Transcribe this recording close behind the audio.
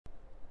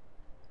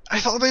I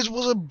thought this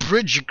was a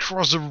bridge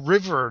across a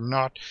river,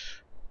 not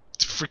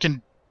a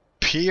freaking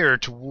pier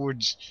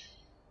towards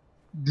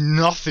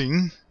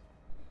nothing.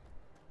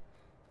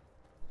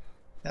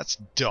 That's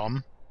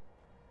dumb.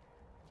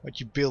 Why'd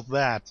you build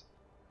that?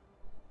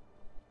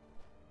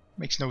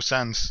 Makes no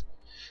sense.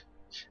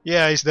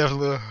 Yeah, he's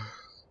definitely...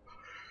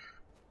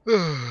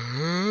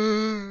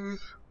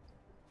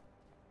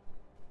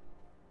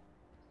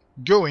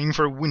 going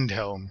for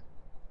Windhelm.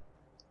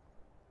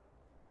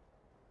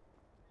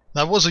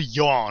 That was a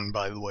yawn,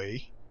 by the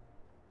way.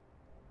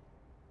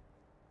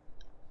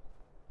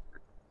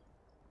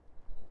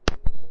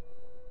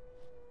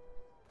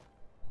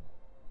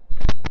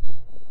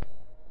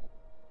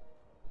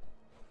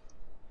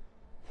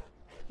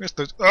 Where's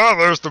those? Oh,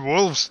 there's the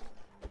wolves!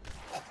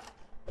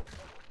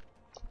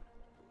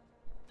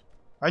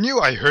 I knew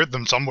I heard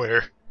them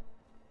somewhere.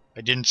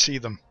 I didn't see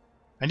them.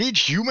 I need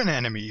human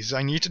enemies.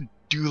 I need to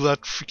do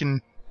that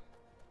freaking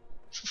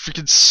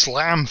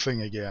slam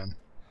thing again.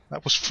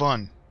 That was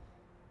fun.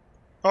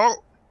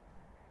 Oh!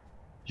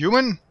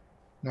 Human?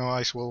 No,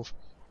 ice wolf.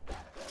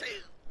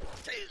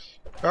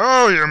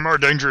 Oh, you're more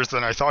dangerous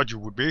than I thought you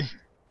would be.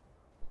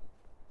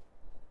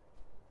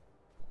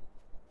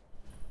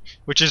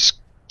 Which is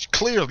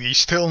clearly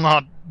still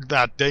not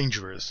that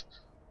dangerous.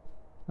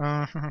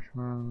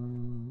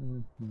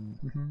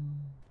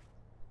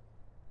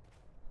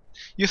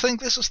 You think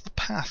this is the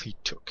path he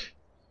took?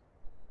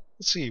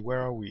 Let's see,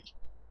 where are we?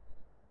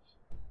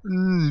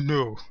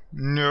 No,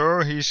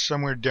 he's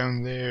somewhere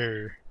down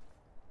there.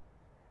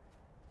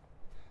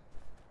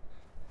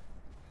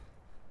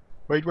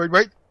 Wait,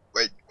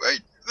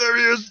 there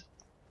he is!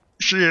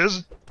 She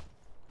is!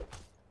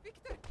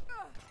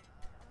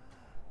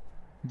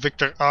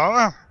 Victor,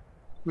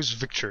 who's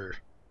Victor?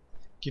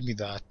 Give me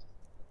that.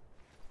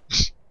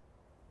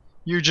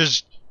 You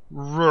just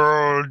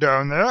roll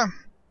down there.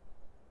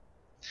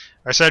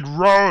 I said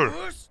roll!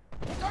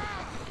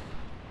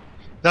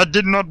 That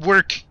did not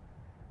work!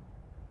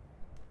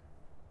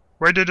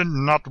 Why did it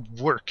not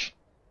work?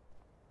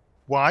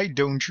 Why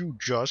don't you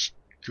just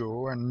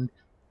go and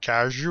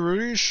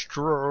casually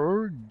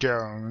stroll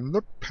down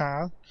the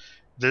path?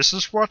 This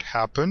is what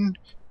happened.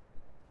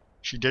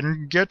 She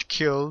didn't get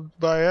killed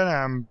by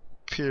an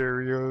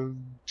Imperial...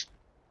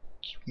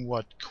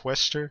 what,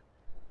 quester?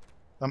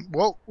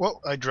 Whoa,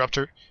 I dropped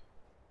her.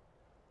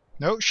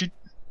 No, she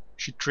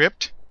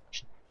tripped.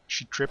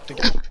 She tripped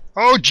again.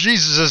 Oh,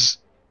 Jesus!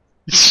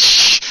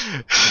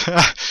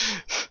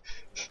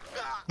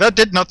 That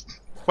did not...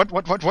 What?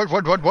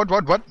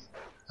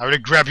 I will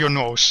grab your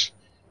nose.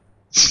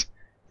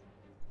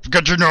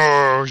 Got your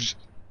nose!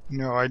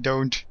 No, I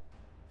don't.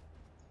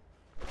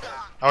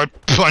 I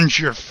would punch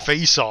your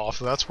face off.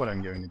 That's what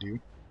I'm going to do.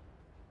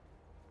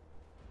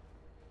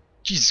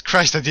 Jesus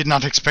Christ, I did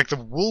not expect the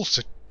wolves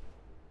to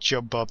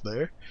jump up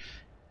there.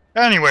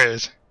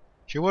 Anyways,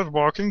 she was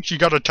walking. She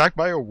got attacked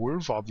by a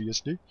wolf,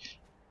 obviously.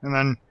 And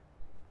then,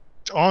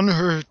 on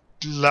her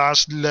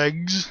last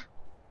legs,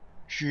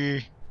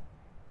 she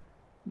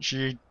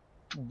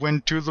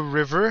went to the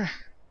river,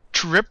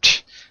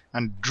 tripped,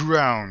 and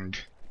drowned.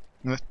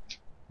 Let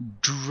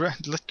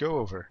go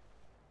of her.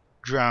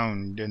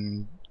 Drowned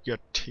and got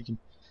taken.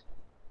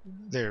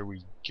 There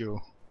we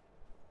go.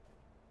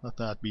 Let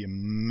that be a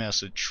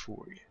message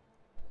for you.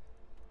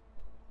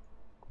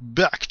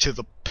 Back to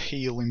the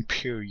Pale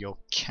Imperial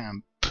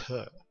camp.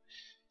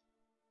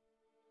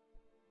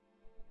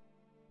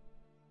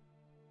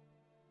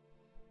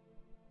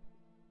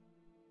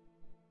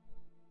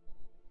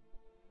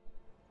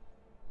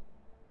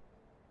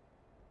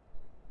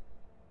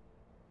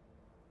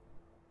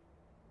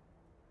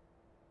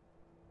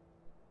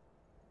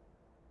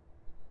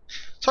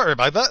 Sorry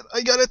about that,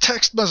 I got a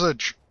text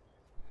message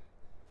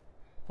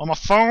on my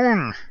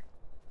phone,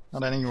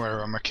 not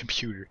anywhere on my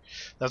computer.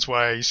 That's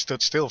why I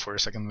stood still for a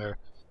second there,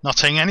 not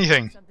saying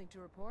anything. Something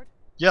to report?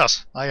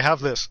 Yes, I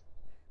have this.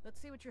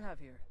 Let's see what you have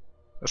here.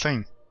 A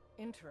thing.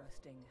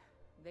 Interesting.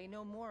 They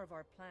know more of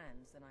our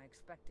plans than I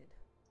expected.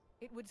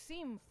 It would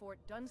seem Fort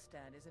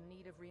Dunstad is in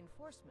need of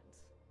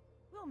reinforcements.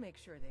 We'll make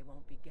sure they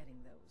won't be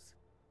getting those.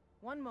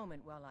 One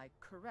moment while I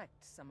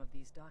correct some of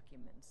these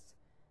documents.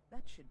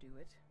 That should do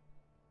it.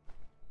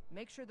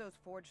 Make sure those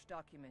forged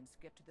documents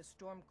get to the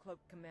Stormcloak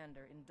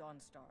commander in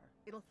Dawnstar.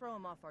 It'll throw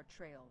him off our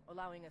trail,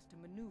 allowing us to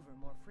maneuver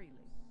more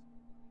freely.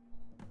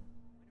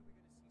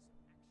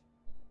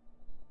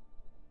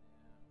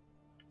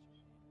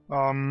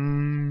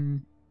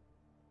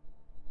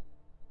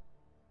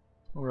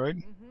 Alright.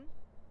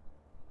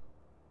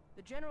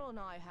 The General and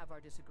I have our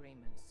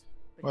disagreements,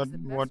 but he's the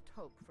best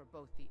hope for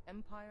both the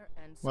Empire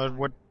and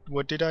Skyrim.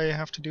 What did I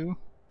have to do?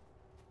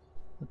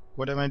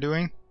 What am I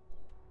doing?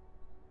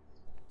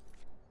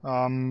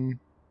 To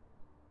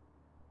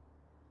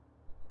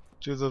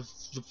the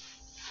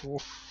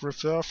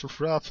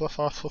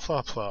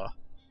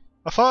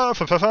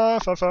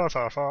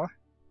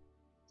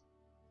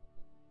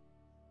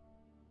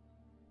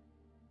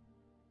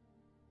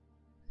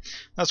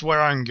that's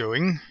where I'm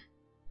going.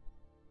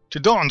 To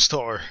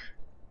Dawnstar.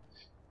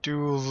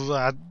 To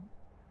that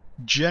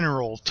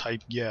general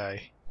type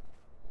guy.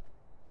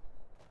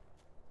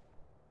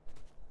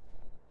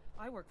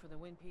 I work for the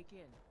Wind Peak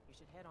Inn. You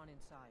should head on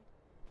inside.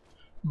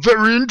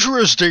 Very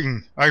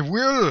interesting. I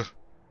will.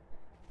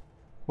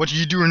 What are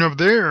you doing up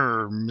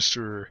there,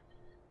 Mr.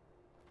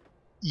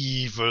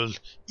 Evil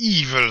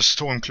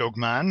Stormcloak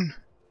man?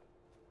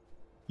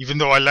 Even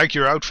though I like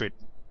your outfit.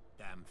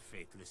 Damn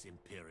faithless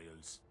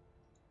Imperials.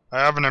 I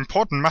have an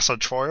important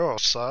message for you,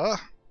 sir.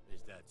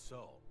 Is that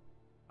so?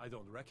 I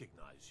don't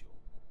recognize you.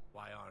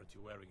 Why aren't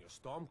you wearing your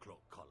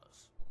Stormcloak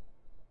colors?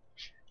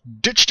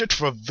 Ditched it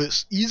for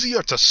this.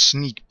 Easier to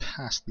sneak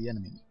past the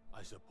enemy.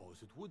 I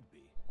suppose it would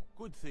be.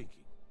 Good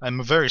thinking. I'm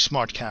a very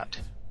smart cat.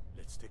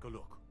 Let's take a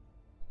look.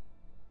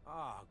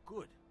 Ah,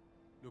 good.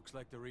 Looks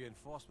like the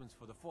reinforcements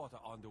for the fort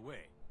are on the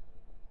way.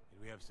 And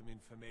we have some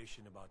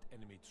information about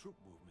enemy troop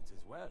movements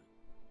as well.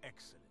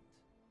 Excellent.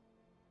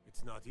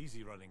 It's not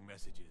easy running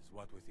messages,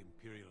 what with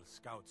Imperial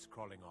scouts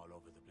crawling all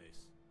over the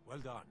place. Well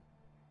done.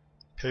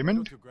 Why Payment?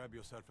 don't you grab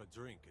yourself a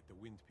drink at the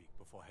Wind Peak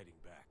before heading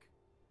back?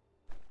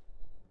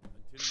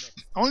 Until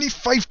next Only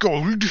 5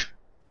 gold?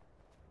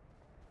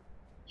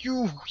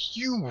 You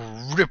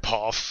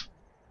rip-off.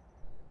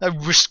 I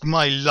risk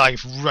my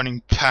life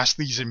running past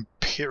these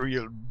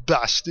Imperial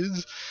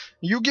bastards.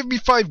 You give me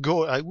 5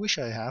 gold. I wish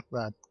I had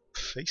that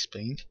face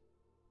paint.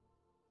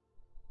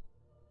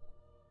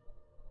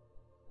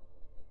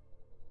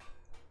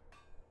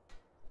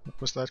 What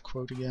was that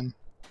quote again?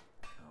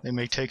 They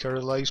may take our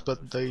lives,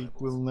 but they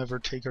will never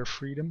take our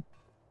freedom.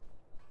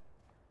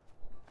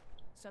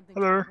 Something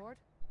Hello. to report?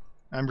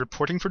 I'm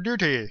reporting for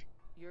duty.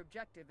 Your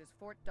objective is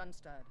Fort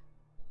Dunstad.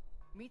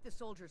 Meet the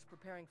soldiers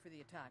preparing for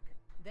the attack,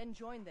 then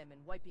join them in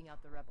wiping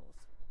out the rebels.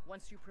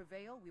 Once you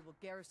prevail, we will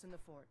garrison the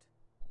fort.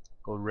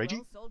 Already?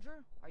 Well,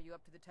 soldier, are you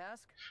up to the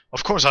task?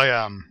 Of course I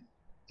am.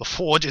 The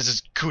fort is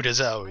as good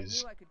as I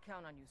ours. knew I could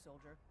count on you,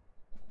 soldier.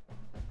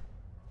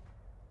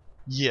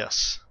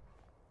 Yes.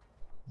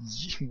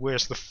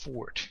 Where's the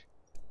fort?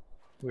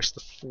 Where's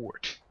the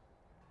fort?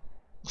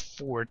 The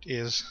fort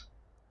is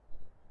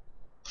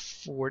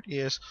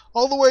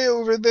all the way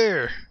over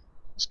there.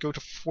 Let's go to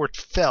Fort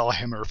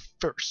Fellhammer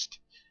first.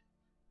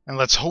 And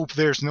let's hope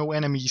there's no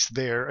enemies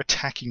there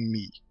attacking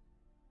me.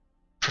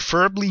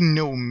 Preferably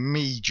no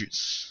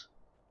mages.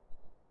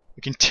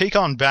 We can take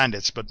on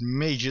bandits, but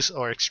mages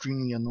are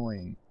extremely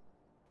annoying.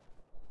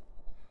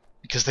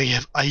 Because they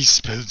have ice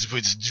spells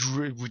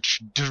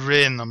which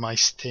drain my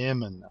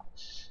stamina.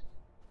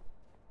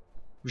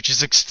 Which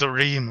is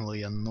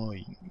extremely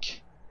annoying.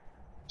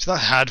 Is that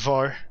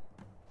Hadvar?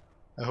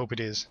 I hope it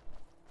is.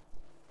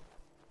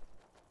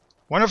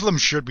 One of them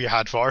should be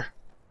Hadvar.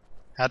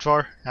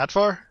 Hadvar?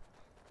 Hadvar?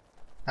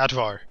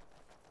 Hadvar.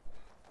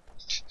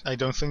 I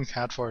don't think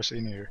Hadvar's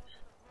in here.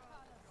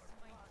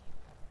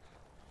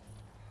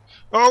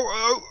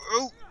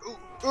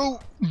 Oh,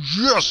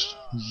 yes!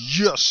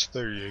 Yes,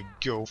 there you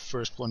go.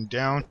 First one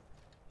down.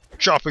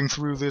 Chopping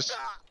through this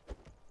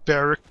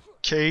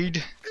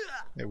barricade.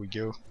 There we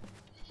go.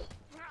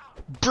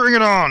 Bring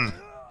it on!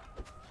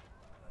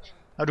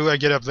 How do I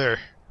get up there?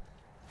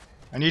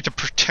 I need to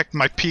protect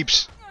my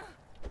peeps.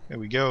 There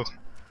we go.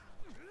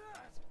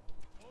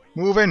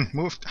 Move in,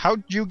 move.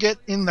 How'd you get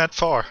in that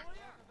far?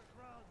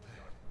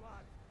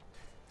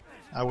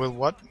 I will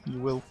what? You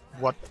will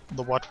what?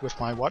 The what with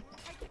my what?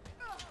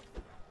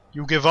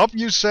 You give up,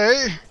 you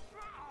say?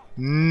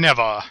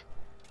 Never.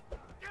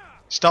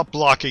 Stop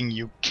blocking,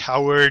 you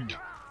coward.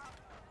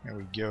 There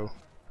we go.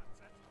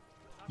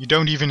 You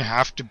don't even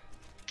have to...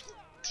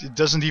 It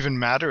doesn't even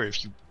matter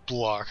if you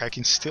block. I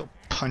can still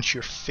punch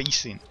your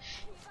face in.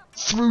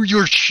 Through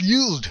your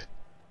shield!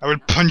 I will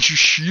punch your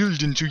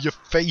shield into your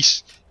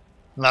face.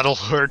 That'll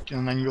hurt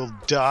and then you'll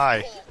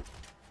die.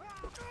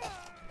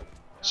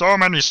 So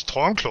many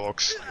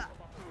Stormcloaks.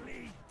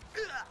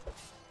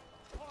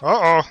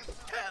 Uh-oh.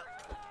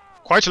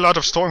 Quite a lot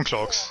of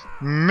Stormcloaks.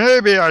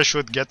 Maybe I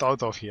should get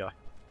out of here.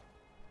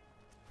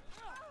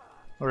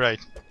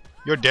 Alright.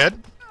 You're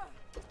dead?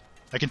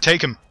 I can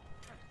take him.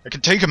 I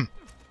can take him.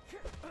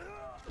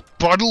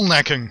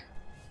 Bottlenecking.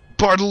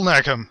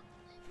 Bottleneck him.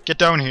 Get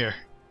down here.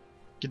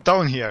 Get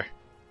down here.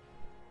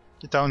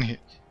 Get down here.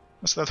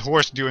 What's that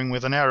horse doing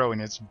with an arrow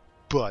in its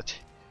butt?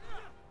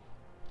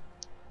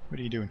 What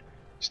are you doing?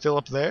 Still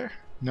up there?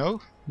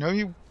 No? No,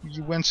 you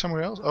went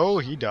somewhere else? Oh,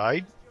 he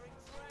died.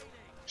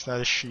 Is that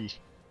a she?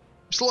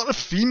 There's a lot of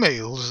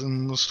females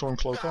in the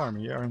Stormcloak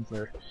army, aren't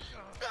there?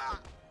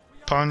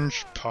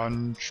 Punch,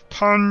 punch,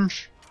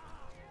 punch!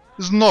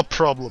 There's no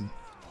problem.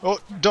 Oh,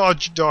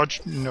 dodge,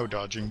 dodge. No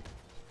dodging.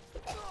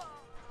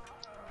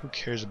 Who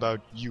cares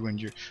about you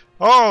and your...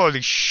 Holy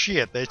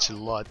shit, that's a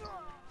lot.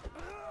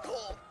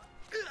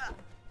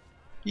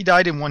 He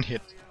died in one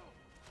hit.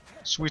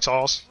 Sweet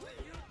sauce.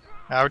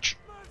 Ouch.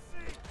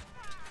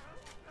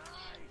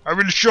 I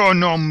will show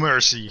no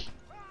mercy.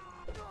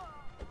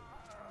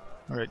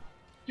 Alright.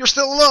 You're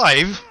still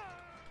alive?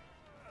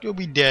 You'll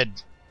be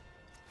dead.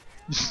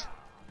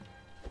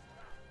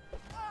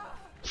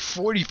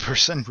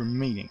 40%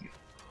 remaining.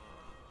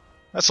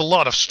 That's a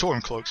lot of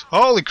Stormcloaks.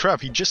 Holy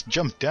crap, he just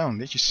jumped down.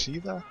 Did you see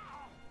that?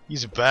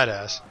 He's a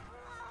badass.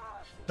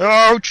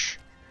 Ouch!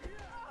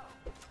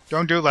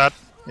 Don't do that.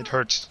 It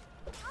hurts.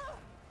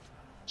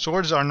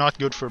 Swords are not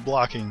good for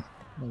blocking.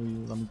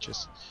 Let me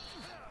just...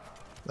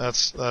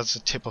 That's a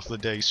tip of the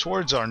day.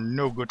 Swords are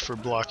no good for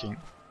blocking.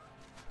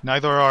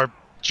 Neither are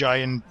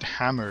giant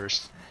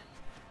hammers.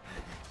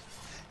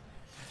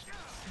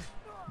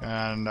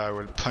 And I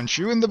will punch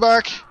you in the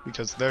back,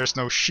 because there's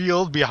no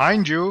shield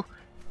behind you.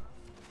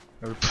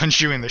 I will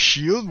punch you in the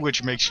shield,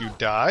 which makes you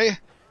die.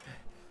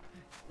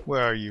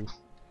 Where are you?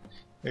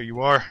 There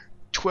you are.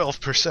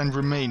 12%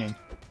 remaining.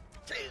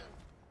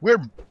 We're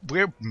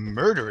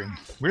murdering.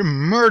 We're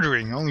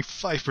murdering. Only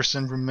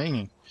 5%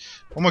 remaining.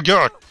 Oh my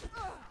god!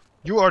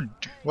 You are...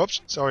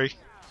 Whoops, sorry.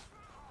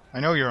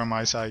 I know you're on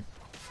my side.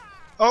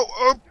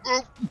 Oh!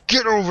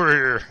 Get over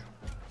here!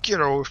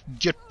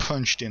 Get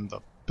punched in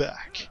the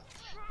back.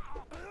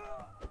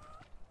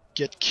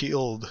 Get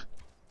killed.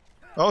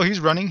 Oh, he's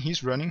running.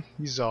 He's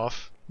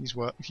off. He's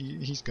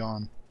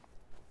gone.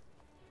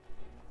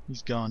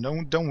 He's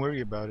gone. Don't worry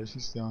about it.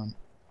 He's gone.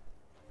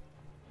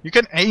 You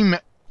can aim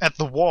at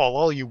the wall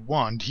all you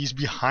want. He's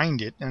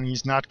behind it and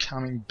he's not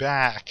coming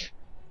back.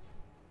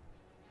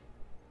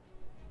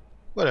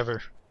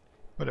 Whatever.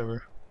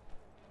 Whatever.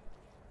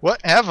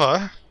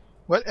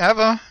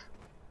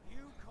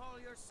 You call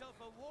yourself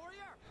a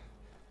warrior?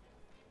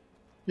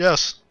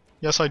 Yes.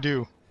 Yes, I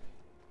do.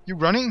 You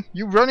running?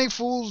 You running,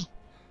 fools?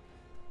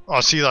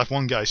 Oh, see that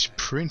one guy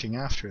sprinting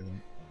after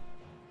them.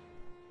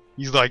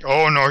 He's like,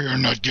 oh no, you're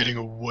not getting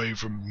away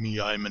from me.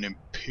 I'm an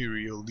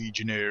Imperial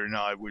Legionnaire and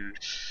I will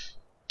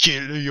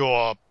kill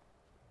your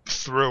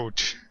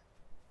throat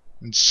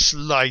and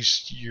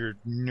slice your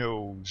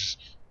nose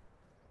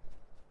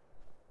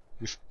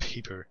with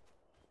paper.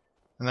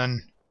 And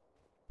then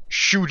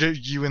shoot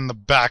at you in the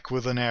back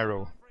with an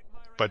arrow,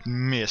 but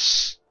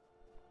miss.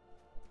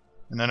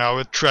 And then I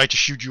would try to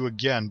shoot you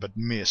again, but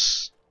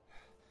miss.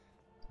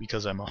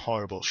 Because I'm a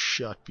horrible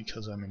shot,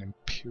 because I'm an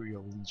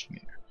Imperial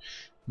Legionnaire.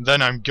 And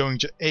then I'm going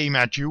to aim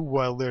at you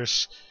while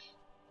there's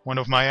one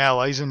of my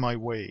allies in my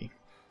way.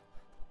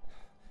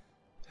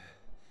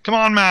 Come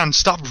on, man,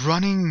 stop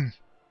running!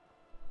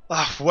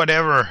 Ah,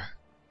 whatever.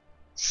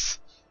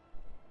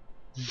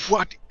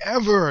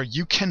 Whatever!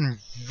 You can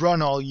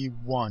run all you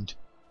want.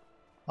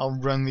 I'll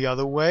run the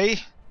other way.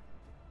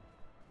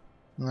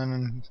 And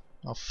then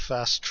I'll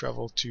fast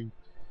travel to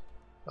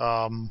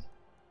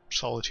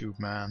Solitude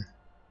Man.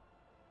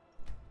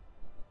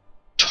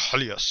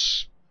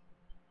 Tullius.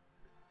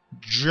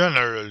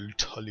 General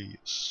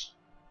Tullius.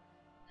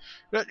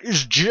 That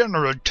is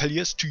General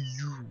Tullius to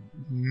you,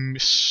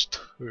 Mr.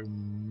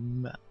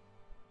 Man.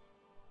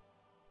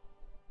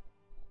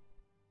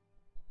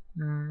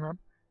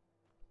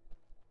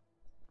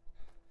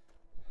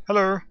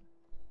 Hello.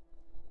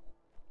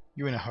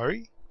 You in a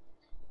hurry?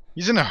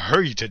 He's in a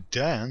hurry to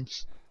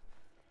dance.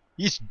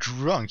 He's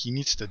drunk, he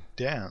needs to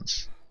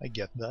dance. I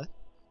get that.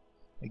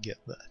 I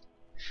get that.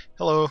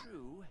 Hello.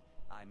 True,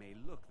 I may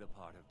look the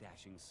part of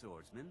dashing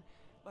swordsman,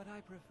 but I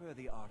prefer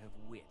the art of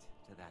wit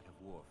to that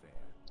of warfare.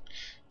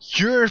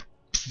 You're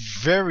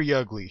very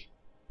ugly.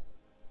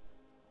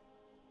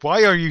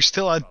 Why are you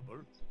still at...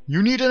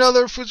 You need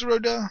another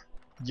Fusroda?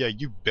 Yeah,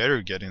 you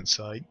better get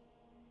inside.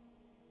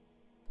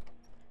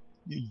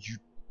 You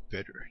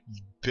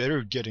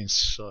better get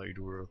inside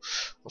or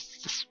a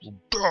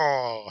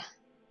Fusroda!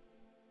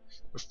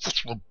 A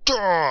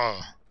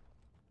Fusroda!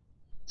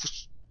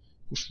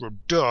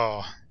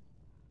 Fusroda!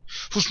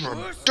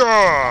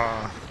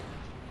 Fusroda!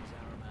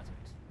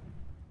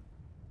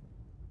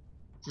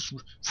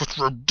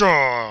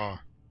 Fusroda!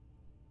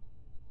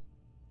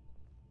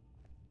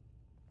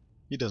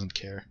 He doesn't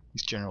care.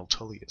 He's General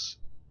Tullius.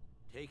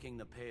 Taking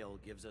the Pale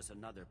gives us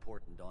another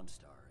port in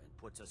Dawnstar and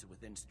puts us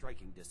within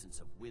striking distance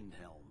of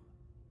Windhelm.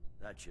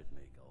 That should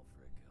make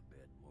Ulfric a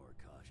bit more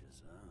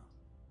cautious, huh?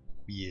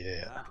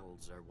 Yeah.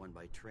 Battles are won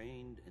by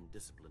trained and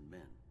disciplined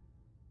men.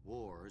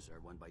 Wars are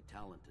won by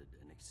talented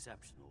and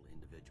exceptional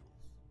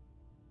individuals.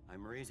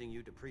 I'm raising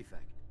you to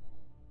Prefect.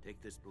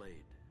 Take this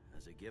blade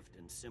as a gift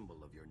and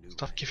symbol of your new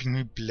Stop rank. giving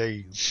me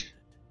blades.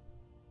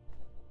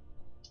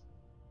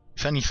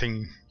 If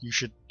anything, you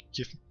should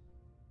give...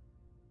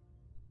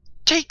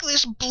 Take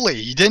this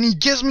blade and he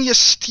gives me a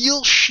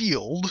steel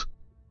shield?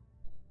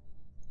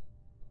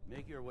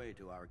 Make your way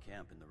to our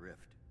camp in the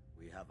Rift.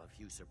 We have a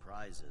few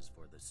surprises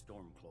for the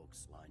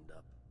Stormcloaks lined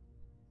up.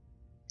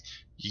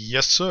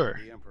 Yes, sir.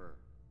 The Emperor.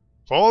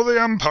 For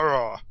the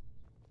Emperor!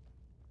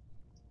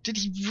 Did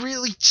he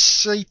really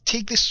say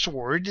take this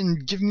sword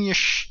and give me a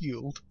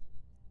shield?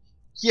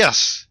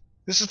 Yes,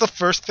 this is the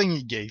first thing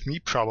he gave me,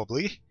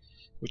 probably.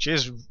 Which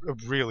is a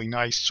really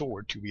nice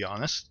sword, to be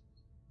honest.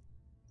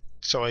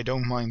 So I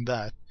don't mind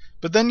that.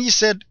 But then he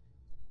said,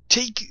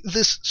 take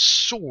this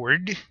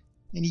sword,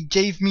 and he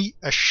gave me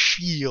a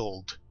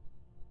shield.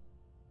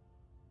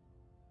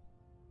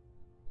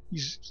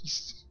 He's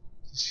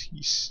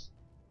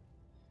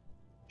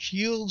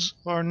shields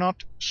are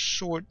not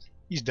sword.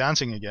 He's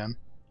dancing again.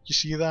 You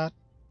see that?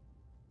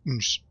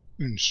 Uns.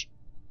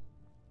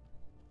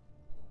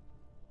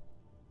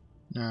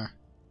 Nah,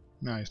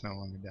 he's no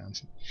longer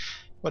dancing.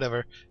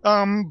 Whatever.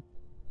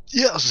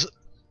 Yes,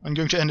 I'm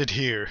going to end it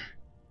here.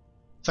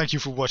 Thank you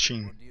for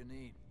watching. What do you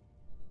need?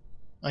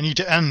 I need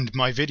to end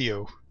my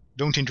video.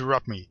 Don't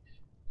interrupt me.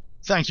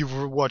 Thank you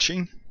for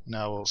watching, and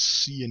I will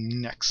see you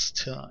next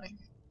time.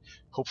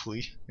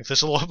 Hopefully, if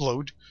this will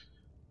upload.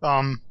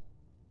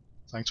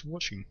 Thanks for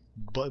watching.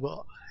 Bye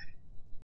bye.